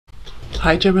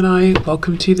Hi Gemini,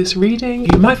 welcome to this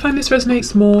reading. You might find this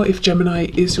resonates more if Gemini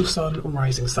is your sun or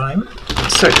rising sign.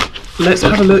 So let's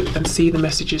have a look and see the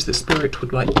messages that Spirit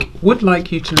would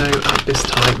like you to know at this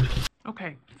time.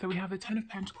 Okay, so we have the Ten of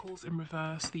Pentacles in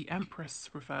reverse, the Empress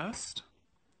reversed,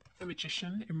 the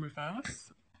Magician in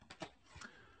reverse,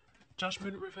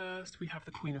 Judgment reversed, we have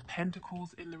the Queen of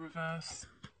Pentacles in the reverse,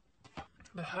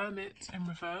 the Hermit in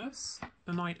reverse,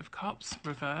 the Knight of Cups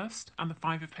reversed, and the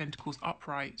Five of Pentacles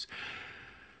upright.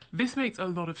 This makes a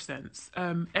lot of sense.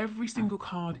 Every single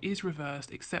card is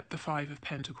reversed except the Five of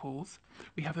Pentacles.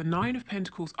 We have the Nine of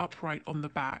Pentacles upright on the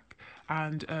back,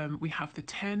 and we have the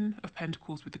Ten of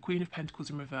Pentacles with the Queen of Pentacles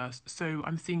in reverse. So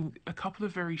I'm seeing a couple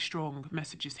of very strong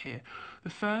messages here. The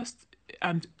first,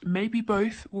 and maybe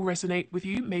both will resonate with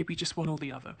you, maybe just one or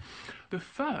the other. The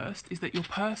first is that your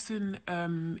person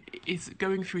is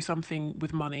going through something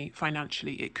with money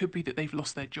financially. It could be that they've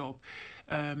lost their job.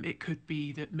 It could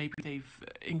be that maybe they've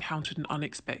encountered an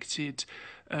unexpected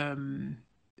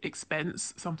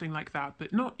expense, something like that,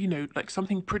 but not, you know, like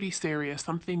something pretty serious,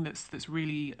 something that's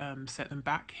really set them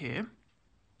back here.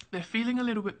 They're feeling a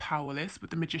little bit powerless with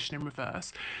the Magician in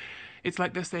reverse. It's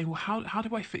like they're saying, well, how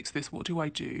do I fix this? What do I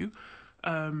do?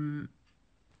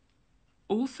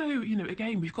 Also, you know,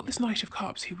 again, we've got this Knight of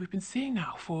Cups who we've been seeing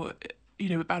now for, you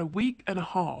know, about a week and a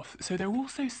half. So they're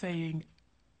also saying,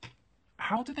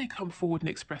 how do they come forward and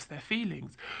express their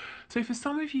feelings? So for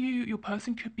some of you, your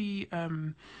person could be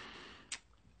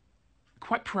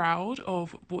quite proud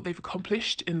of what they've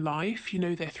accomplished in life, you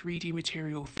know, their 3D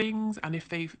material things, and if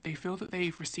they feel that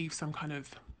they've received some kind of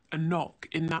a knock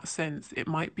in that sense, it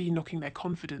might be knocking their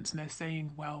confidence, and they're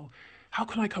saying, well, how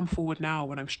can I come forward now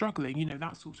when I'm struggling, you know,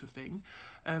 that sort of thing.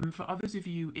 For others of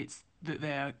you, it's that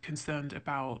they're concerned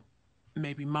about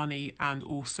maybe money and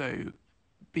also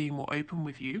being more open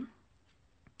with you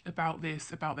about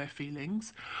this, about their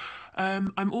feelings.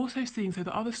 I'm also seeing, so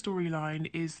the other storyline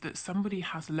is that somebody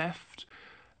has left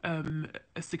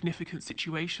a significant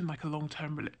situation, like a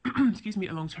long-term, excuse me,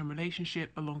 a long-term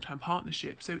relationship, a long-term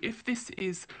partnership. So if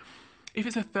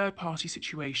it's a third-party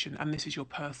situation and this is your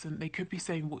person, they could be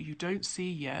saying what you don't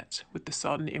see yet with the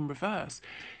Sun in reverse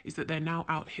is that they're now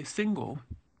out here single.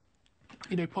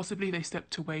 You know, possibly they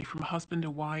stepped away from a husband, a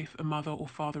wife, a mother or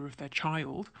father of their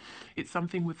child. It's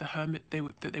something with the Hermit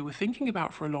that they were thinking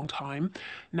about for a long time.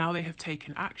 Now they have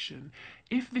taken action.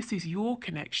 If this is your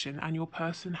connection and your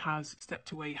person has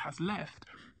stepped away, has left,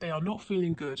 they are not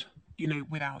feeling good, you know,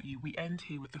 without you. We end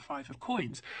here with the Five of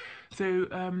Coins. So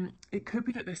it could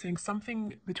be that they're saying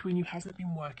something between you hasn't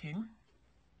been working.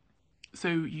 So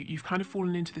you've kind of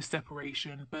fallen into this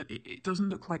separation, but it doesn't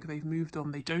look like they've moved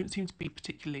on. They don't seem to be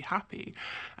particularly happy.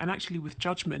 And actually with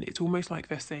Judgment, it's almost like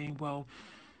they're saying, well,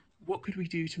 what could we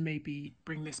do to maybe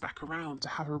bring this back around, to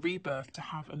have a rebirth, to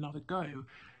have another go?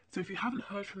 So if you haven't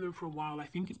heard from them for a while, I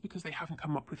think it's because they haven't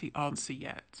come up with the answer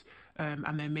yet.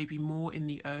 And they're maybe more in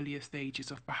the earlier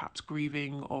stages of perhaps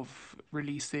grieving, of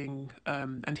releasing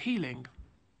and healing.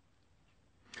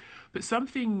 But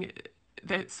something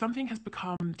has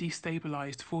become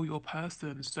destabilized for your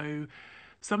person, so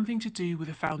something to do with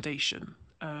a foundation,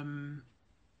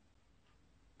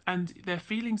 and their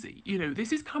feelings, you know,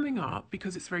 this is coming up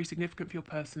because it's very significant for your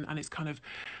person and it's kind of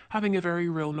having a very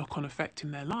real knock-on effect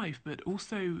in their life. But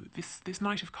also this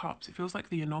Knight of Cups, it feels like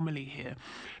the anomaly here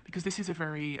because this is a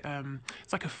very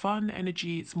it's like a fun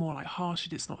energy. It's more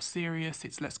light-hearted, it's not serious,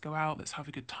 it's let's go out, let's have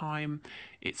a good time,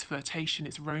 it's flirtation,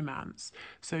 it's romance.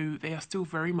 So they are still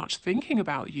very much thinking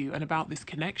about you and about this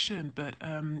connection, but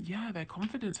yeah, their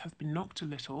confidence has been knocked a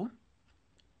little.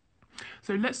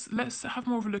 So let's have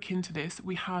more of a look into this.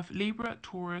 We have Libra,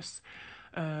 Taurus,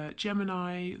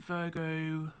 Gemini,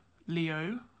 Virgo,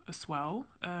 Leo as well.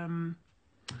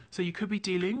 So you could be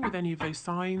dealing with any of those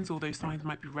signs, or those signs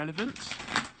might be relevant.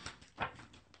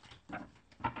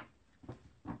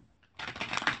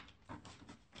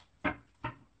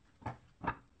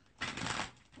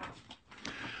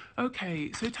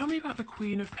 Okay, so tell me about the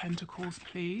Queen of Pentacles,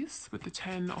 please, with the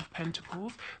Ten of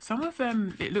Pentacles. Some of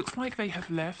them, it looks like they have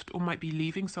left or might be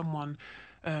leaving someone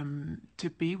to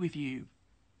be with you.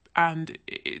 And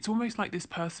it's almost like this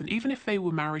person, even if they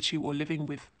were married to you or living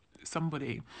with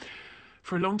somebody,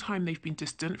 for a long time they've been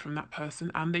distant from that person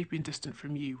and they've been distant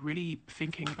from you, really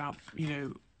thinking about, you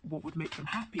know, what would make them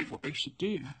happy, what they should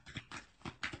do.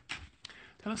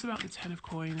 Tell us about the Ten of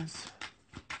Coins,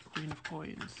 Queen of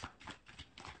Coins.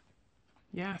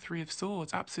 Yeah, Three of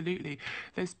Swords, absolutely.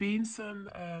 There's been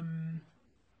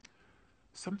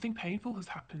something painful has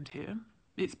happened here.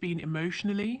 It's been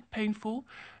emotionally painful,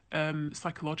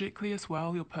 psychologically as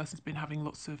well. Your person's been having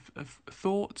lots of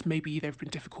thoughts. Maybe there have been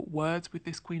difficult words with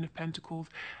this Queen of Pentacles.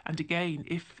 And again,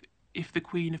 if if the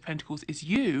Queen of Pentacles is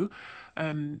you,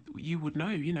 you would know,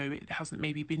 you know, it hasn't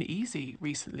maybe been easy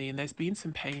recently and there's been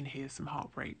some pain here, some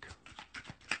heartbreak.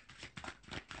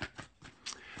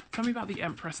 Tell me about the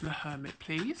Empress and the Hermit,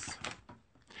 please.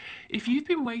 If you've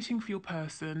been waiting for your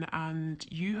person and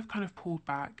you have kind of pulled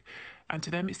back, and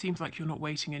to them it seems like you're not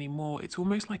waiting anymore, it's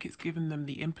almost like it's given them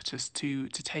the impetus to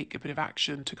take a bit of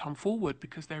action, to come forward,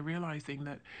 because they're realizing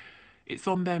that it's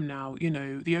on them now, you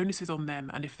know, the onus is on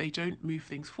them. And if they don't move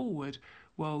things forward,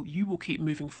 well, you will keep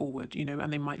moving forward, you know,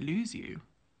 and they might lose you.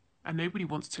 And nobody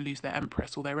wants to lose their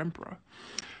Empress or their Emperor.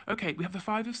 Okay, we have the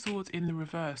Five of Swords in the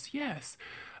reverse. Yes.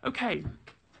 Okay.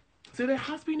 So there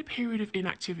has been a period of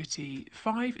inactivity.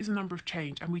 5 is a number of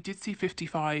change, and we did see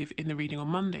 55 in the reading on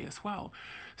Monday as well.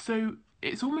 So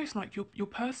it's almost like your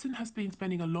person has been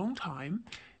spending a long time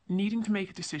needing to make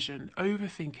a decision,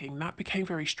 overthinking. That became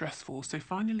very stressful. So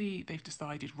finally, they've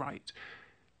decided, right,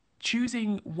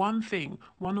 choosing one thing,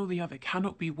 one or the other,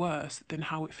 cannot be worse than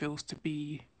how it feels to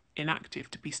be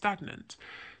inactive, to be stagnant,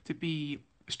 to be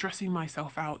stressing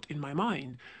myself out in my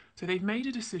mind. So they've made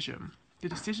a decision. The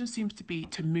decision seems to be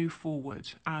to move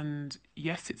forward, and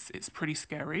yes, it's pretty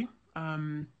scary.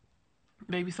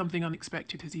 Maybe something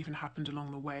unexpected has even happened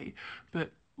along the way,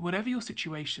 but whatever your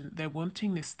situation, they're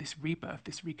wanting this rebirth,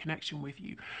 this reconnection with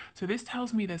you. So this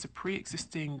tells me there's a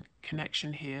pre-existing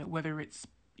connection here, whether it's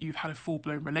you've had a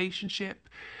full-blown relationship,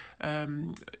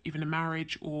 even a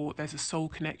marriage, or there's a soul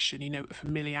connection, you know, a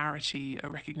familiarity, a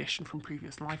recognition from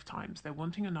previous lifetimes. They're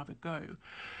wanting another go.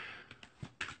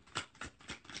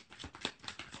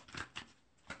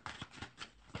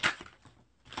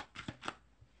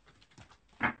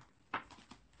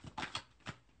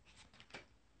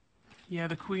 Yeah,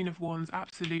 the Queen of Wands,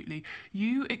 absolutely.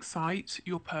 You excite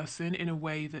your person in a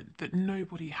way that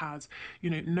nobody has, you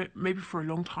know, no, maybe for a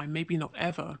long time, maybe not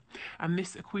ever. And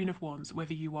this, a Queen of Wands,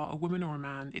 whether you are a woman or a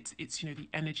man, it's you know, the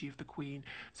energy of the Queen.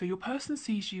 So your person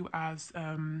sees you as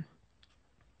a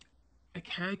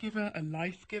caregiver, a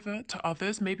life giver to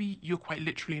others. Maybe you're quite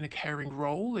literally in a caring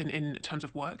role in terms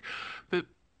of work, but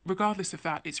regardless of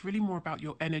that, it's really more about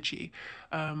your energy.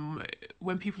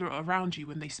 When people are around you,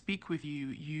 when they speak with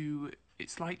you,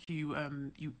 it's like you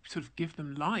sort of give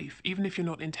them life, even if you're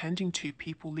not intending to.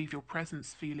 People leave your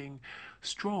presence feeling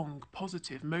strong,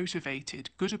 positive, motivated,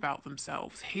 good about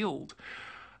themselves, healed.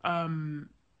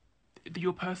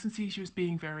 Your person sees you as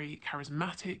being very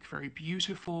charismatic, very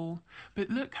beautiful. But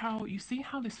look how you see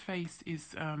how this face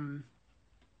is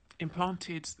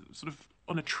implanted sort of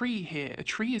on a tree here. A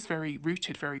tree is very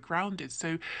rooted, very grounded.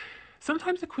 So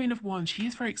sometimes the Queen of Wands, she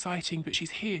is very exciting, but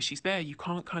she's here, she's there. You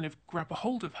can't kind of grab a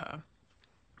hold of her.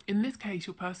 In this case,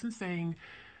 your person's saying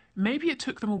maybe it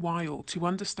took them a while to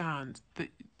understand that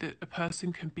a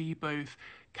person can be both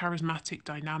charismatic,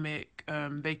 dynamic.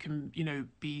 They can, you know,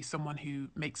 be someone who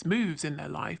makes moves in their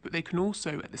life, but they can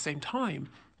also, at the same time,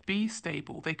 be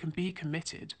stable. They can be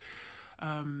committed.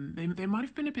 They might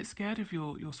have been a bit scared of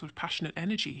your sort of passionate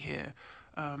energy here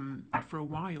for a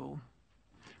while.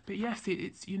 But yes,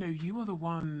 it's, you know, you are the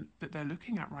one that they're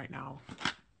looking at right now.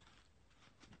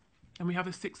 And we have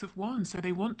a Six of Wands. So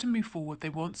they want to move forward. They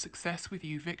want success with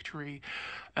you, victory.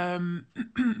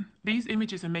 These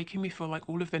images are making me feel like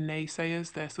all of the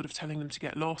naysayers, they're sort of telling them to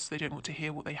get lost. They don't want to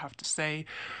hear what they have to say.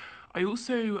 I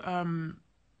also,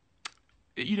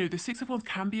 you know, the Six of Wands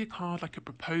can be a card like a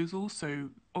proposal. So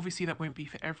obviously that won't be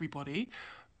for everybody,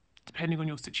 depending on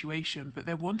your situation. But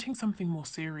they're wanting something more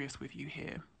serious with you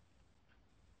here.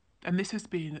 And this has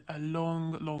been a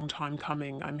long, long time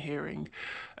coming, I'm hearing.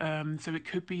 So it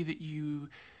could be that you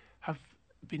have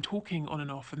been talking on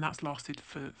and off, and that's lasted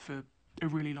for a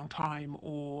really long time,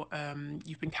 or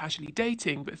you've been casually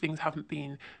dating, but things haven't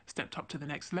been stepped up to the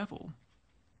next level.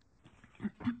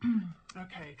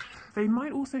 Okay. They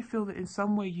might also feel that in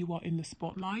some way you are in the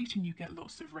spotlight and you get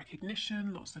lots of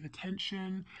recognition, lots of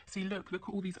attention. See, look at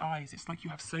all these eyes. It's like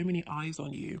you have so many eyes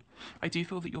on you. I do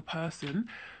feel that your person,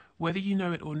 whether you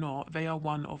know it or not, they are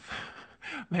one of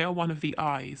they are one of the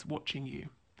eyes watching you.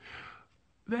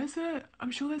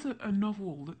 I'm sure there's a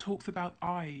novel that talks about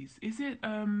eyes. Is it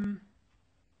The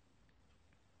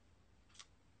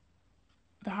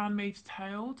Handmaid's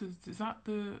Tale? Is that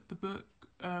the book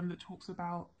that talks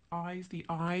about eyes, the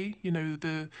eye, you know,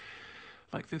 the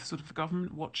like the sort of the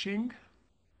government watching?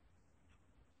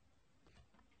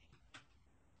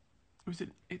 Or is it?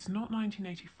 It's not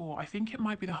 1984. I think it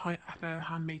might be the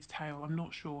Handmaid's Tale. I'm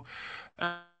not sure.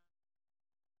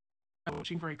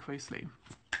 Watching very closely.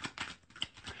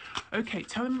 Okay,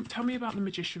 tell me about the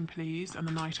Magician, please, and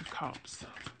the Knight of Cups.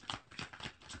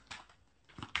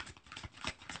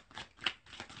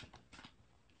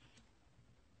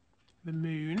 The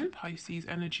Moon, Pisces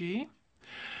energy.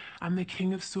 And the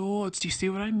King of Swords. Do you see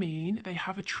what I mean? They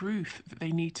have a truth that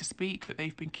they need to speak that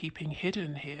they've been keeping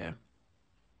hidden here.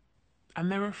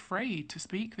 And they're afraid to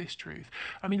speak this truth.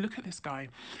 I mean, look at this guy.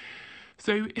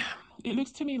 So it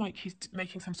looks to me like he's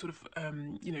making some sort of,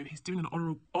 he's doing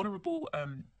an honourable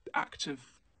act of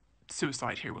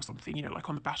suicide here or something, like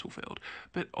on the battlefield.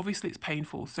 But obviously it's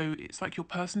painful. So it's like your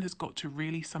person has got to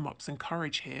really sum up some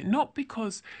courage here. Not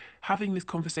because having this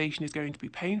conversation is going to be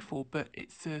painful, but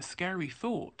it's a scary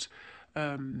thought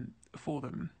for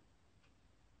them.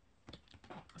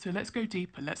 So let's go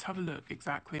deeper. Let's have a look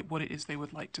exactly at what it is they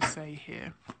would like to say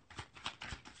here.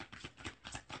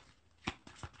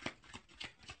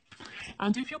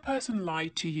 And if your person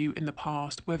lied to you in the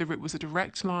past, whether it was a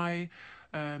direct lie,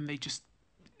 they just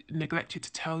neglected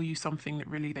to tell you something that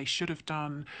really they should have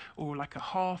done, or like a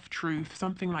half truth,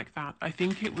 something like that, I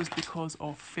think it was because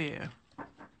of fear.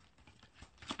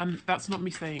 And that's not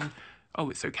me saying, oh,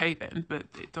 it's okay then, but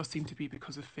it does seem to be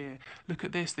because of fear. Look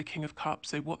at this, the King of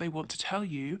Cups. So what they want to tell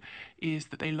you is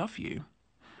that they love you.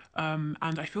 And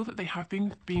I feel that they have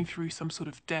been through some sort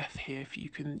of death here, if you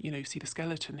can, see the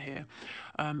skeleton here,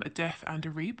 a death and a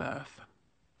rebirth.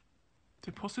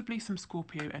 So possibly some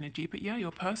Scorpio energy, but yeah, your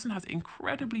person has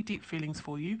incredibly deep feelings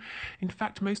for you. In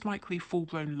fact, most likely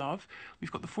full-blown love.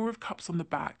 We've got the Four of Cups on the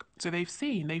back. So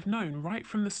they've known right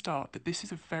from the start that this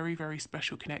is a very, very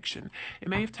special connection. It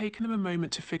may have taken them a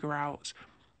moment to figure out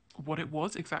what it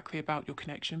was exactly about your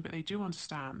connection, but they do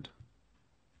understand.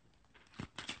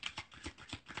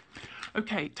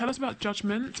 Okay, tell us about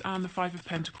Judgment and the Five of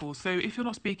Pentacles. So if you're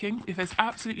not speaking, if there's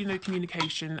absolutely no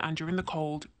communication and you're in the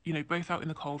cold, both out in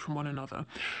the cold from one another,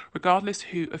 regardless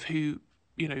of who,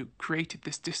 created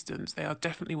this distance, they are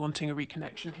definitely wanting a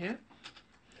reconnection here.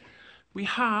 We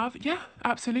have, yeah,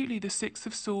 absolutely, the Six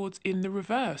of Swords in the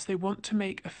reverse. They want to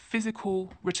make a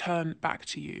physical return back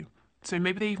to you. So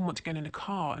maybe they even want to get in a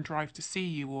car and drive to see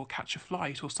you or catch a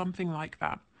flight or something like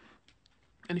that.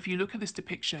 And if you look at this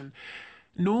depiction,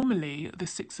 normally, the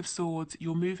Six of Swords,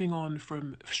 you're moving on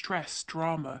from stress,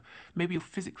 drama. Maybe you're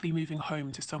physically moving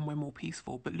home to somewhere more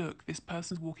peaceful. But look, this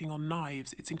person's walking on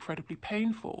knives. It's incredibly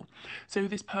painful. So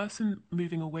this person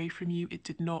moving away from you, it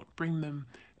did not bring them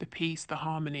the peace, the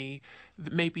harmony.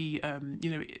 Maybe,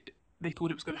 they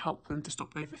thought it was going to help them to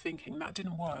stop overthinking. That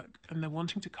didn't work. And they're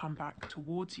wanting to come back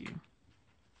towards you.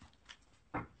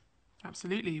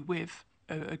 Absolutely, with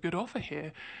a good offer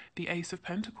here, the Ace of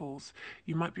Pentacles.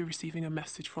 You might be receiving a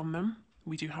message from them.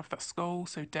 We do have that skull,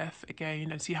 so death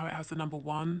again, and see how it has the number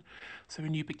 1, so a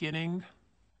new beginning.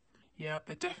 Yeah,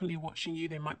 they're definitely watching you.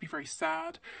 They might be very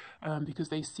sad because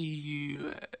they see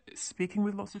you speaking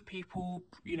with lots of people,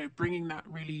 bringing that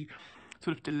really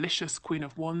sort of delicious Queen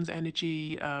of Wands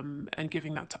energy and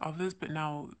giving that to others, but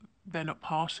now they're not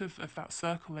part of that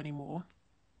circle anymore.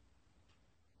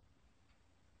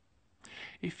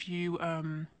 If you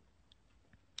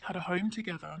had a home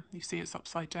together, you see it's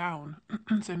upside down.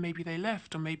 So maybe they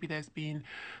left, or maybe there's been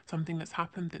something that's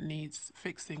happened that needs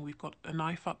fixing. We've got a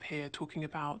knife up here talking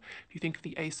about, if you think of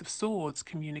the Ace of Swords,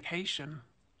 communication.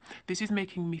 This is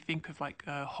making me think of like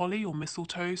holly or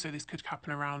mistletoe, so this could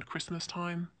happen around Christmas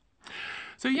time.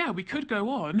 So yeah, we could go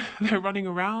on. They're running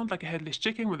around like a headless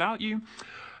chicken without you.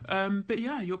 But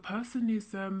yeah, your person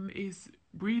is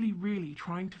really, really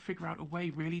trying to figure out a way,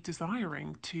 really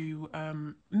desiring to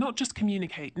not just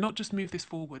communicate, not just move this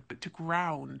forward, but to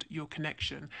ground your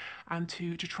connection and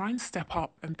to try and step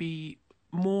up and be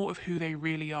more of who they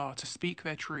really are, to speak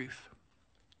their truth.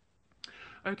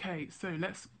 Okay, so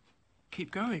let's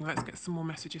keep going. Let's get some more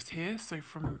messages here. So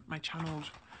from my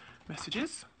channeled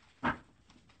messages.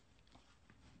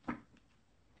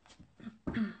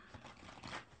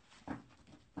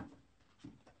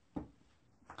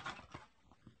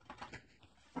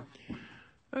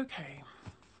 Okay.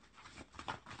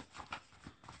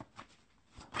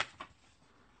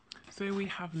 So we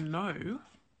have no.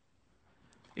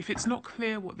 If it's not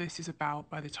clear what this is about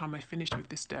by the time I finished with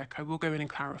this deck, I will go in and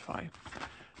clarify.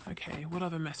 Okay, what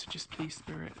other messages, please,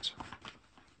 Spirit?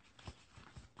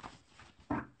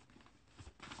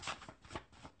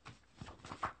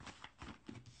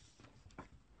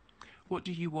 What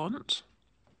do you want?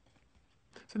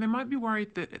 So they might be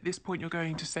worried that at this point you're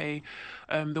going to say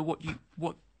that what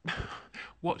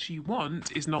you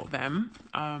want is not them.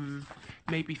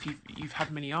 Maybe if you've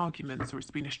had many arguments, or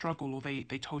it's been a struggle, or they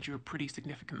told you a pretty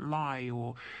significant lie,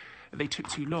 or they took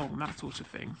too long, that sort of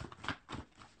thing.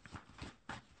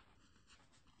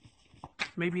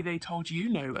 Maybe they told you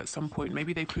no at some point.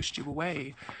 Maybe they pushed you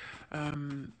away.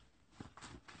 And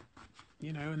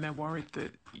they're worried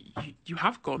that you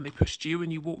have gone. They pushed you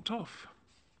and you walked off.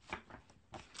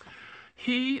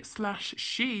 he slash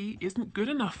she isn't good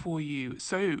enough for you.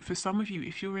 So, for some of you,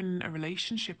 if you're in a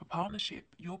relationship, a partnership,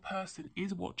 your person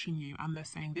is watching you and they're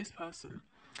saying, this person,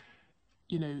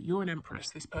 you know, you're an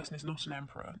empress, this person is not an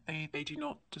emperor. They do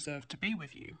not deserve to be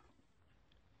with you.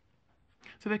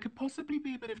 So there could possibly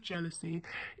be a bit of jealousy.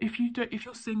 If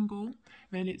you're single,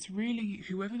 then it's really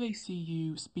whoever they see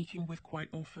you speaking with quite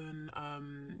often.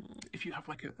 If you have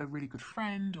like a really good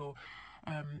friend, or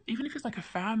even if it's like a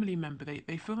family member,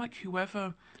 they feel like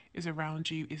whoever is around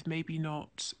you is maybe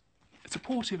not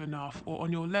supportive enough or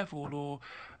on your level, or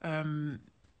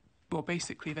well,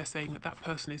 basically they're saying that that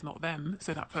person is not them,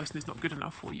 so that person is not good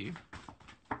enough for you.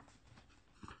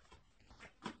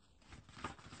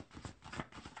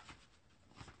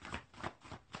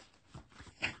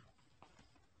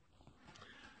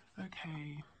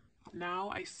 Okay, now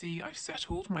I see I've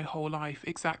settled my whole life,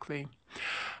 exactly.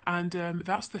 And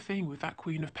that's the thing with that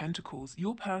Queen of Pentacles.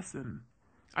 Your person,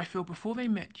 I feel before they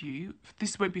met you,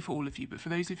 this won't be for all of you, but for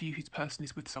those of you whose person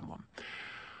is with someone,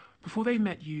 before they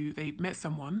met you, they met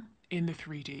someone in the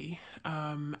 3D,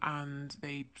 and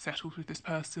they settled with this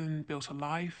person, built a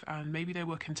life, and maybe they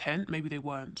were content, maybe they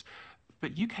weren't.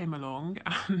 But you came along,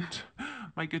 and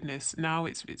my goodness, now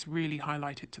it's really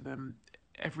highlighted to them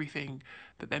everything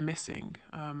that they're missing.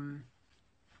 And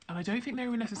I don't think they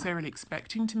were necessarily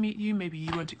expecting to meet you. Maybe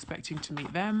you weren't expecting to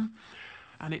meet them.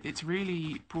 And it's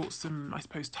really brought some, I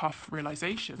suppose, tough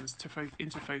realizations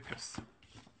into focus.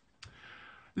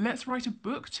 Let's write a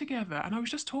book together. And I was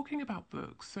just talking about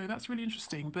books, so that's really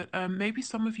interesting. But maybe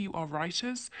some of you are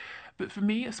writers. But for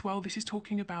me as well, this is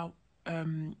talking about,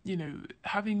 you know,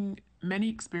 having many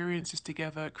experiences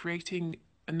together, creating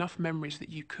enough memories that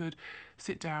you could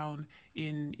sit down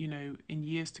in, you know, in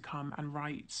years to come and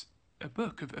write a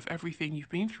book of everything you've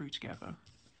been through together.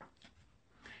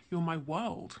 You're my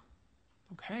world.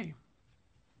 Okay.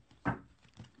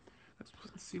 Let's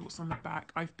see what's on the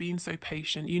back. I've been so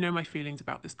patient. You know my feelings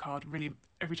about this card really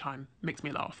every time makes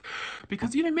me laugh.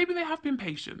 Because, you know, maybe they have been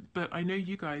patient, but I know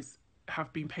you guys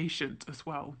have been patient as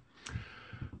well.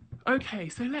 Okay,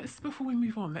 so before we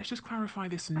move on, let's just clarify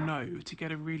this no to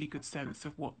get a really good sense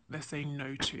of what they're saying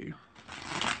no to.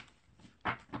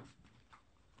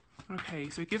 Okay,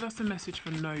 so give us a message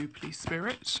for no, please,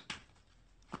 Spirit.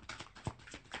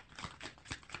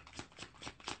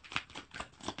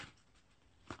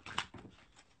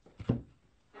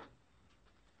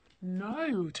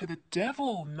 No to the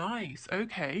devil. Nice.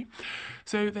 Okay.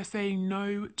 So they're saying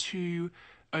no to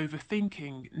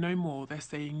overthinking, no more. They're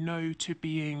saying no to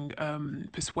being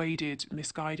persuaded,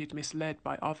 misguided, misled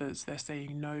by others. They're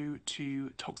saying no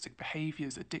to toxic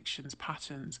behaviors, addictions,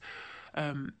 patterns.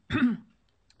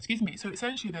 Excuse me. So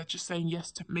essentially, they're just saying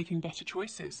yes to making better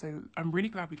choices. So I'm really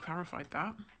glad we clarified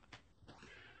that.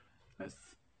 Let's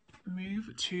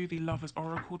move to the Lover's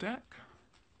Oracle deck.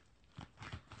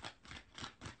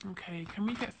 Okay, can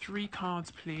we get 3 cards,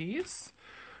 please,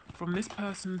 from this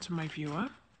person to my viewer?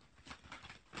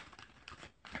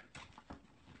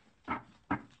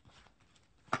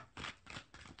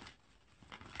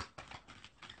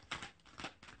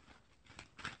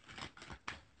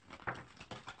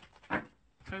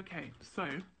 Okay, so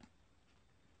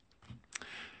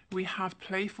we have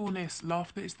playfulness.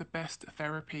 Laughter is the best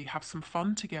therapy. Have some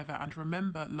fun together, and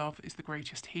remember, love is the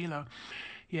greatest healer.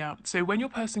 Yeah, so when your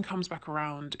person comes back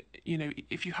around, you know,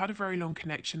 if you had a very long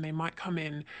connection, they might come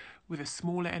in with a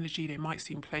smaller energy. They might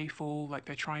seem playful, like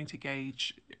they're trying to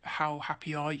gauge how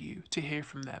happy are you to hear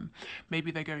from them.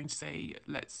 Maybe they're going to say,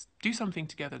 let's do something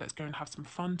together, let's go and have some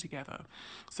fun together.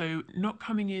 So not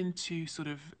coming into sort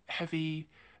of heavy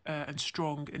and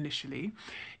strong initially.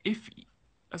 If,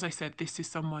 as I said, this is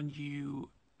someone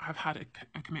you have had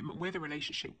a commitment with, a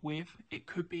relationship with, it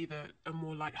could be that a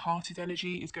more light-hearted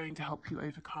energy is going to help you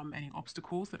overcome any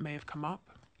obstacles that may have come up.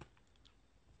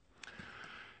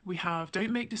 We have,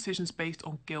 don't make decisions based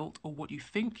on guilt or what you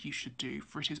think you should do,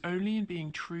 for it is only in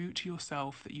being true to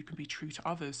yourself that you can be true to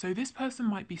others. So this person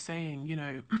might be saying, you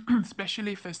know,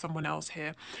 especially if there's someone else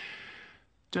here,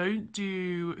 don't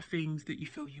do things that you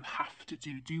feel you have to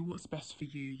do. Do what's best for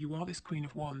you. You are this Queen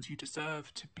of Wands. You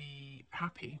deserve to be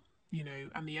happy, you know,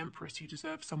 and the Empress, you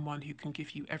deserve someone who can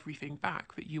give you everything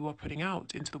back that you are putting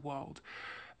out into the world.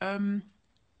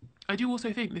 I do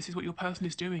also think this is what your person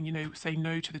is doing, you know, saying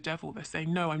no to the devil. They're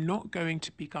saying, no, I'm not going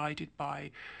to be guided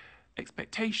by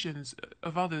expectations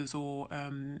of others, or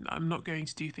I'm not going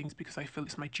to do things because I feel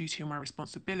it's my duty or my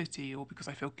responsibility, or because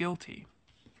I feel guilty.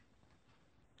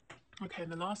 Okay,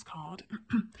 and the last card.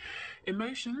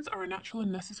 Emotions are a natural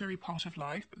and necessary part of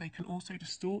life, but they can also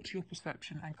distort your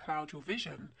perception and cloud your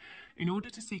vision. In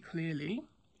order to see clearly,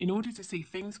 In order to see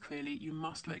things clearly, you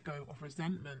must let go of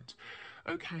resentment.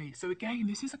 Okay, so again,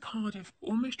 this is a card of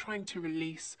almost trying to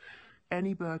release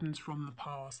any burdens from the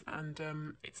past, and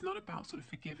it's not about sort of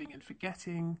forgiving and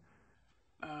forgetting.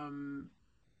 Um,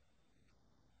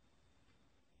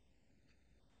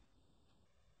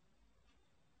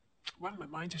 well, my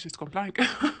mind has just gone blank.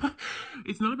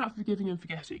 It's not about forgiving and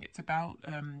forgetting. It's about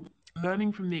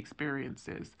learning from the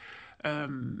experiences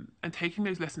and taking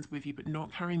those lessons with you, but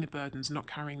not carrying the burdens, not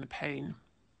carrying the pain.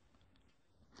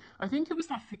 I think it was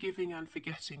that forgiving and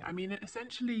forgetting. I mean,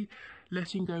 essentially,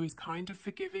 letting go is kind of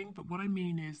forgiving, but what I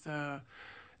mean is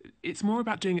it's more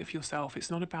about doing it for yourself. It's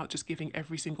not about just giving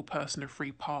every single person a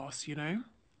free pass, you know?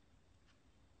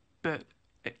 But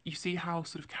you see how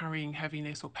sort of carrying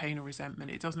heaviness or pain or resentment,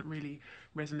 it doesn't really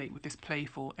resonate with this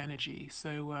playful energy.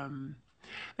 So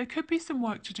there could be some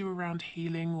work to do around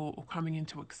healing or coming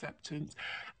into acceptance.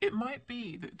 It might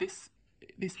be that this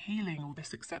healing or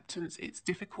this acceptance, it's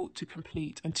difficult to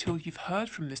complete until you've heard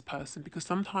from this person, because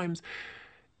sometimes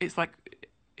it's like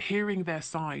hearing their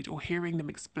side or hearing them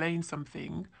explain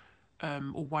something,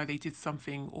 or why they did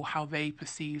something or how they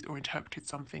perceived or interpreted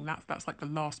something. That's like the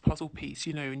last puzzle piece,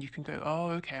 you know, and you can go, oh,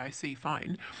 okay, I see,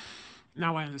 fine.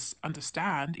 Now I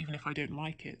understand, even if I don't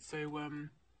like it. So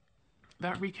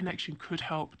that reconnection could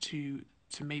help to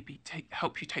maybe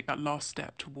help you take that last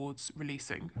step towards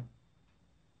releasing.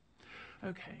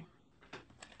 Okay.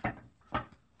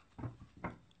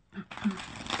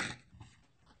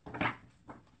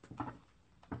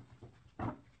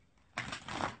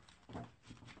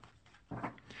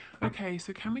 Okay,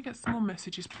 so can we get some more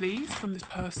messages, please, from this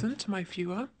person to my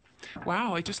viewer?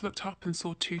 Wow, I just looked up and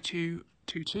saw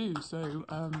 2222, so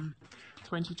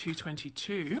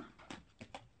 2222.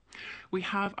 We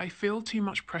have, I feel too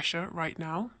much pressure right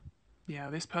now. Yeah,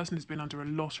 this person has been under a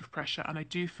lot of pressure, and I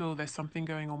do feel there's something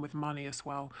going on with money as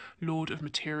well. Lord of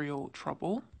material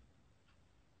trouble.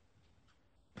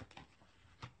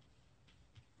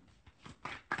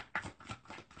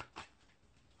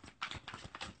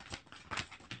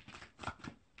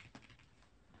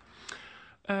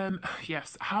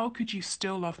 Yes, how could you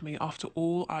still love me after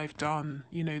all I've done?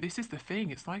 You know, this is the thing.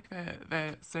 It's like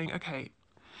they're saying, okay,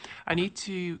 I need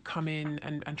to come in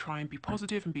and try and be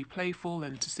positive and be playful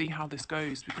and to see how this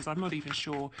goes, because I'm not even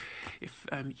sure if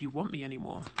you want me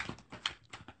anymore.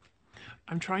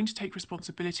 I'm trying to take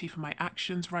responsibility for my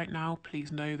actions right now.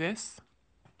 Please know this.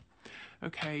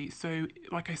 Okay, so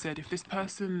like I said, if this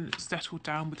person settled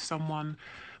down with someone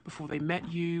before they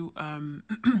met you,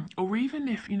 or even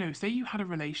if, you know, say you had a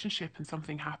relationship and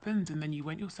something happened and then you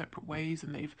went your separate ways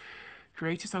and they've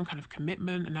created some kind of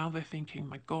commitment and now they're thinking,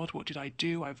 my God, what did I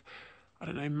do? I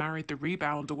don't know, married the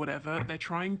rebound or whatever. They're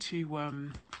trying to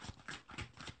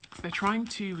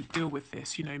deal with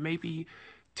this, you know, maybe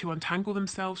to untangle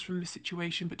themselves from the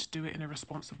situation, but to do it in a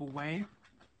responsible way.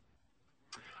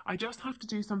 I just have to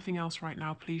do something else right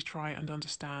now. Please try and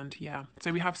understand. Yeah.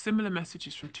 So we have similar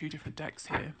messages from two different decks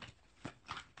here.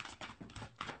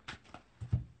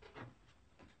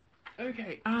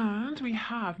 Okay, and we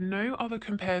have no other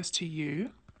compares to you.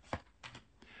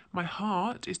 My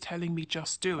heart is telling me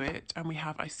just do it, and we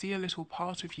have I see a little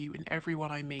part of you in everyone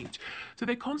I meet. So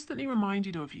they're constantly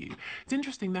reminded of you. It's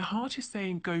interesting, their heart is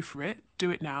saying go for it,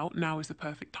 do it now, now is the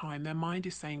perfect time. Their mind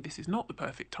is saying this is not the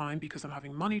perfect time because I'm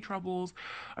having money troubles,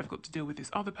 I've got to deal with this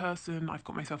other person, I've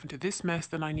got myself into this mess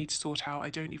that I need to sort out, I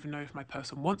don't even know if my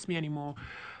person wants me anymore.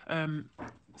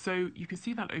 So you can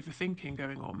see that overthinking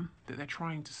going on that they're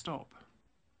trying to stop.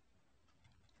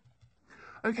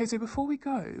 Okay, so before we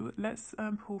go, let's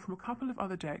pull from a couple of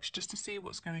other decks just to see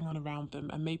what's going on around them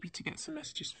and maybe to get some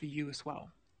messages for you as well.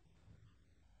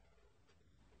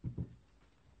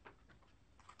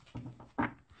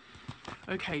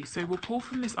 Okay, so we'll pull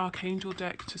from this Archangel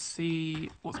deck to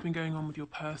see what's been going on with your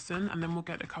person, and then we'll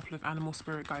get a couple of animal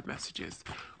spirit guide messages.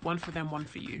 One for them, one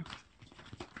for you.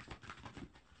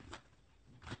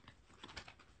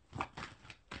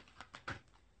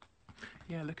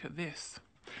 Yeah, look at this.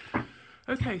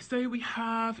 Okay, so we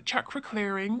have chakra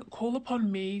clearing. Call upon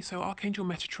me, so Archangel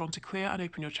Metatron, to clear and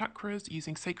open your chakras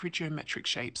using sacred geometric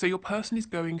shape. So your person is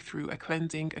going through a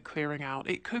cleansing, a clearing out.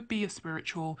 It could be a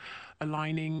spiritual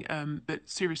aligning, but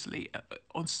seriously,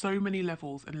 on so many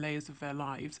levels and layers of their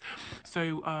lives.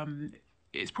 So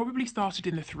it's probably started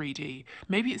in the 3D.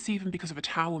 Maybe it's even because of a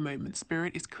tower moment.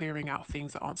 Spirit is clearing out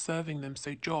things that aren't serving them.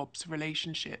 So jobs,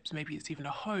 relationships, maybe it's even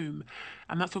a home.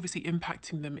 And that's obviously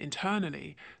impacting them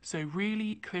internally. So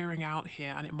really clearing out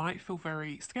here. And it might feel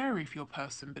very scary for your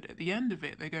person, but at the end of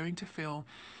it, they're going to feel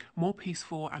more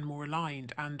peaceful and more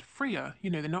aligned and freer. You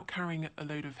know, they're not carrying a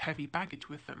load of heavy baggage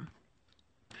with them.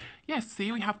 Yes,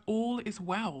 see, we have all is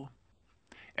well.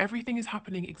 Everything is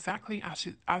happening exactly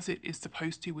as it is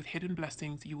supposed to, with hidden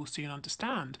blessings you will soon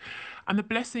understand. And the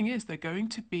blessing is they're going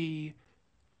to be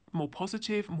more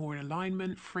positive, more in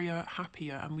alignment, freer,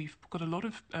 happier. And we've got a lot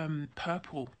of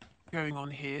purple going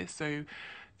on here. So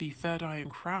the third eye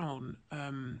and crown.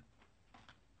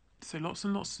 So lots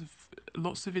and lots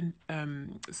of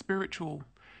spiritual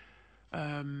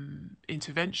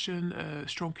intervention, a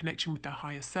strong connection with their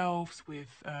higher selves,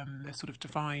 with their sort of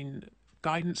divine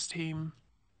guidance team.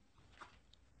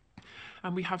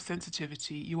 And we have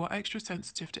sensitivity. You are extra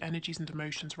sensitive to energies and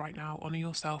emotions right now. Honor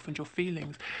yourself and your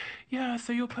feelings. Yeah,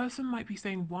 so your person might be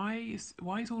saying, why is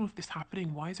all of this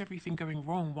happening? Why is everything going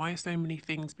wrong? Why are so many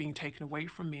things being taken away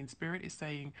from me? And Spirit is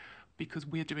saying, because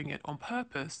we're doing it on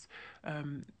purpose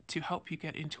to help you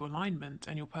get into alignment,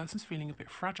 and your person's feeling a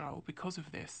bit fragile because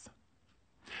of this.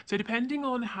 So depending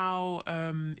on how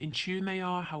in tune they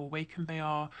are, how awakened they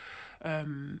are,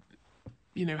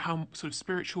 how sort of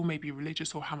spiritual, maybe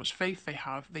religious, or how much faith they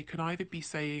have, they can either be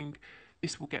saying,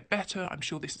 this will get better, I'm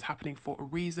sure this is happening for a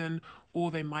reason,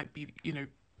 or they might be,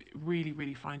 really,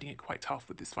 really finding it quite tough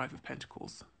with this Five of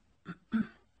Pentacles.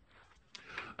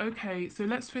 Okay, so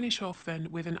let's finish off then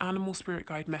with an animal spirit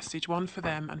guide message, one for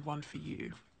them and one for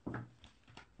you.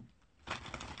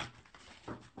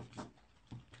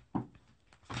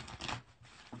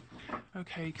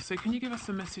 Okay, so can you give us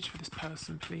a message for this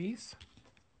person, please?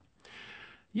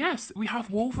 Yes, we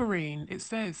have Wolverine. It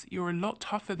says you're a lot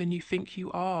tougher than you think you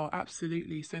are.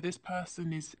 Absolutely. So this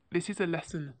is a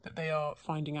lesson that they are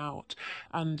finding out,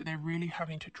 and they're really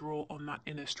having to draw on that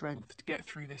inner strength to get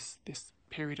through this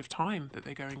period of time that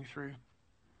they're going through.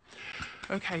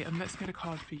 Okay, and let's get a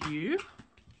card for you.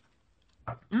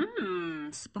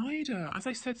 Spider. As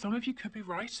I said, some of you could be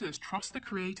writers. Trust the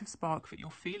creative spark that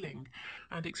you're feeling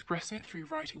and express it through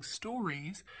writing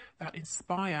stories that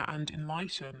inspire and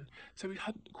enlighten. So we've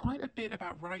had quite a bit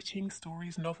about writing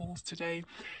stories, novels today.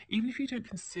 Even if you don't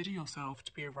consider yourself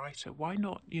to be a writer, why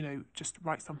not, just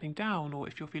write something down? Or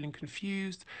if you're feeling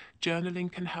confused,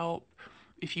 journaling can help.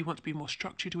 If you want to be more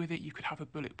structured with it, you could have a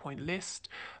bullet point list.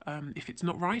 If it's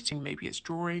not writing, maybe it's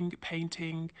drawing,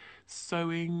 painting,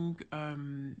 sewing,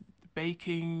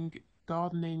 baking,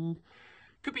 gardening.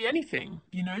 Could be anything,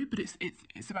 but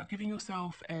it's about giving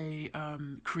yourself a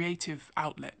creative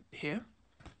outlet here.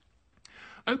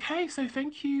 Okay, so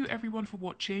thank you everyone for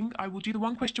watching. I will do the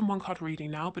one question, one card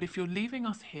reading now, but if you're leaving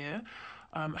us here,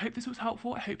 I hope this was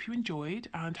helpful. I hope you enjoyed,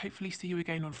 and hopefully see you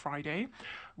again on Friday,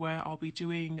 where I'll be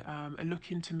doing a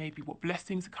look into maybe what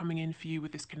blessings are coming in for you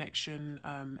with this connection,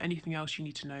 anything else you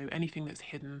need to know, anything that's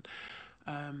hidden.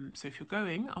 So if you're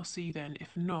going, I'll see you then. If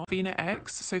not, Vina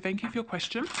X, so thank you for your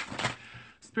question.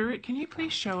 Spirit, can you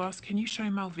please show us, can you show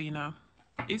Malvina,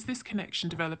 is this connection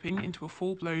developing into a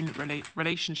full-blown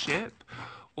relationship,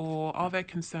 or are there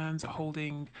concerns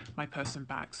holding my person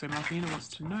back? So Malvina wants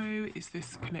to know, is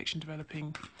this connection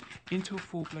developing into a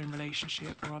full-blown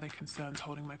relationship, or are there concerns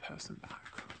holding my person back?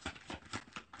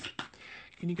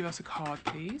 Can you give us a card,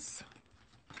 please?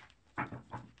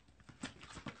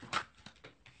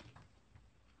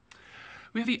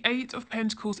 We have the Eight of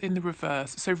Pentacles in the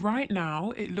reverse. So right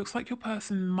now, it looks like your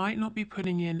person might not be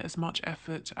putting in as much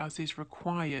effort as is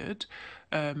required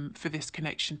for this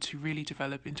connection to really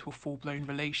develop into a full-blown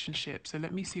relationship. So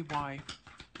let me see why.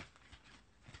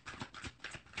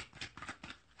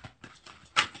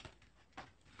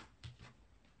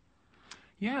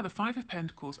 Yeah, the Five of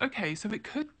Pentacles. Okay, so it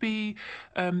could be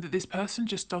that this person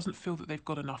just doesn't feel that they've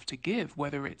got enough to give,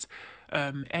 whether it's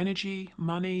energy,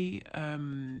 money,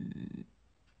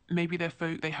 maybe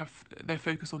they have their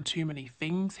focus on too many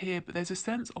things here, but there's a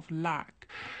sense of lack.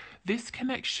 This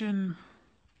connection,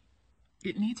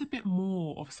 it needs a bit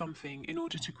more of something in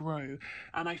order to grow,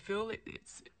 and I feel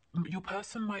it's your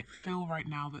person might feel right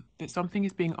now that something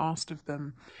is being asked of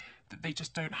them that they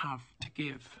just don't have to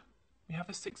give. We have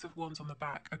the Six of Wands on the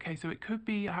back. Okay, so it could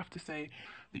be, I have to say,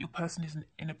 that your person isn't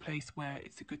in a place where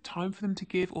it's a good time for them to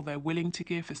give, or they're willing to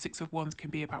give. The Six of Wands can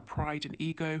be about pride and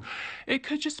ego. It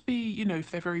could just be,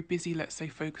 if they're very busy, let's say,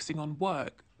 focusing on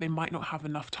work, they might not have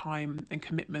enough time and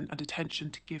commitment and attention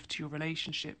to give to your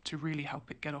relationship to really help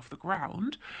it get off the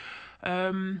ground.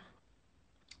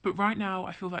 But right now,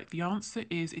 I feel like the answer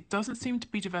is it doesn't seem to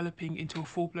be developing into a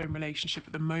full-blown relationship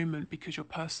at the moment because your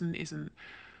person isn't,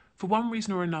 for one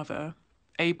reason or another,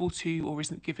 able to or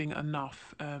isn't giving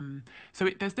enough. So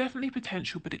there's definitely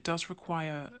potential, but it does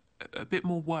require a bit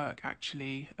more work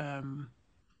actually from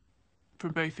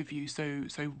both of you. So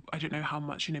I don't know how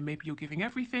much, maybe you're giving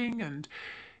everything and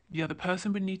the other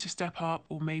person would need to step up,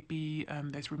 or maybe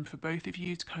there's room for both of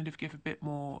you to kind of give a bit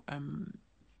more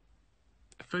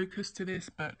focus to this.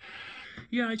 But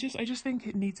yeah, I just think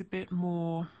it needs a bit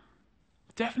more,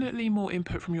 definitely more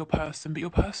input from your person. But your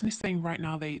person is saying right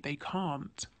now they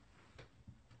can't.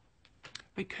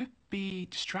 They could be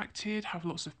distracted, have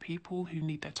lots of people who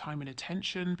need their time and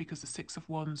attention, because the Six of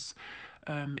Wands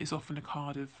is often a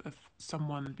card of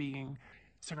someone being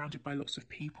surrounded by lots of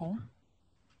people.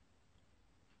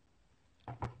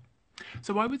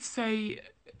 So I would say,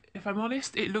 if I'm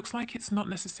honest, it looks like it's not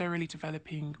necessarily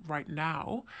developing right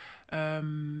now.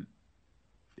 Um,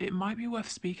 it might be worth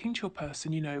speaking to your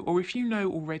person, or if you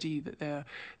know already that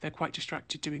they're quite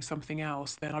distracted doing something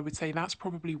else, then I would say that's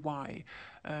probably why.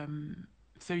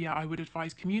 So yeah, I would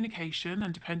advise communication,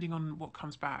 and depending on what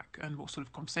comes back and what sort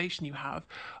of conversation you have,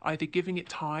 either giving it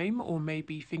time or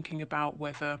maybe thinking about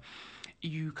whether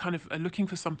you kind of are looking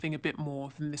for something a bit more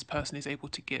than this person is able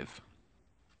to give.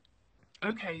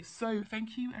 Okay, so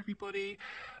thank you everybody.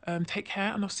 Take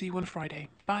care, and I'll see you on Friday.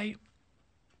 Bye.